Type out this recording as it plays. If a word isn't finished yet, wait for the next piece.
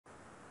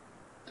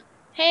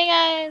Hey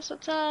guys,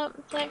 what's up?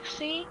 It's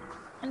Lexie,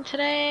 and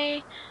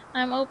today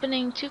I'm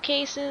opening two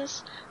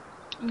cases.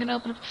 I'm gonna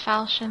open up a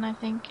Falchion, I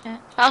think.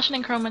 Falchion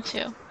and Chroma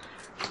 2.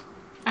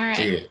 Alright.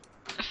 Yeah.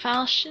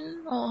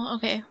 Falchion? Oh,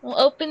 okay. We'll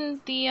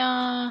open the...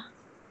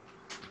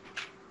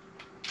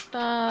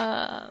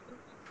 Okay,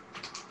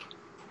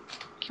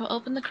 we'll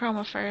open the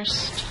Chroma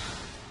first.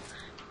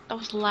 That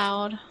was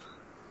loud.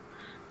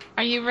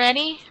 Are you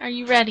ready? Are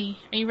you ready?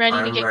 Are you ready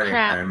to I'm get ready.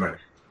 crap? I'm ready.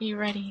 Are you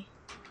ready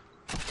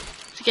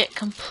to get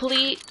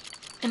complete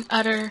and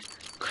utter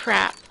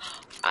crap?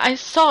 I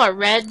saw a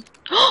red...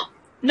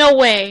 No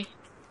way!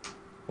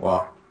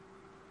 What?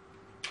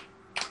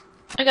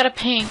 I got a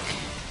pink.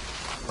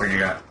 What you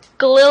got?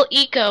 Galil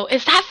Eco.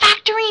 Is that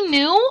factory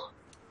new?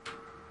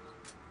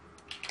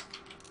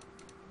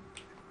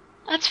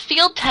 That's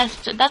field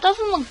tested. That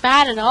doesn't look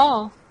bad at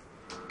all.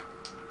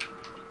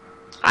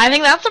 I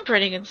think that's a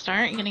pretty good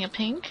start. Getting a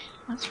pink.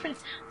 That's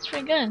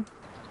pretty good.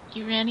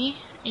 You ready?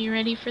 Are you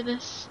ready for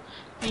this?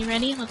 Are you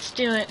ready? Let's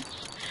do it.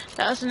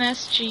 That was an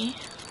SG.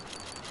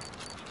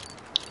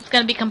 It's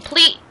gonna be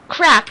complete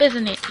crap,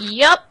 isn't it?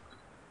 Yup.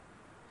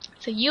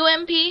 It's a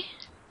UMP.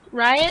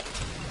 Riot.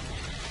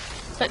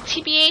 But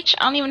TBH,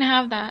 I don't even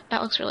have that.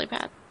 That looks really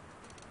bad.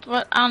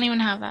 But I don't even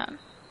have that.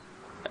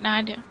 But now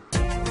I do.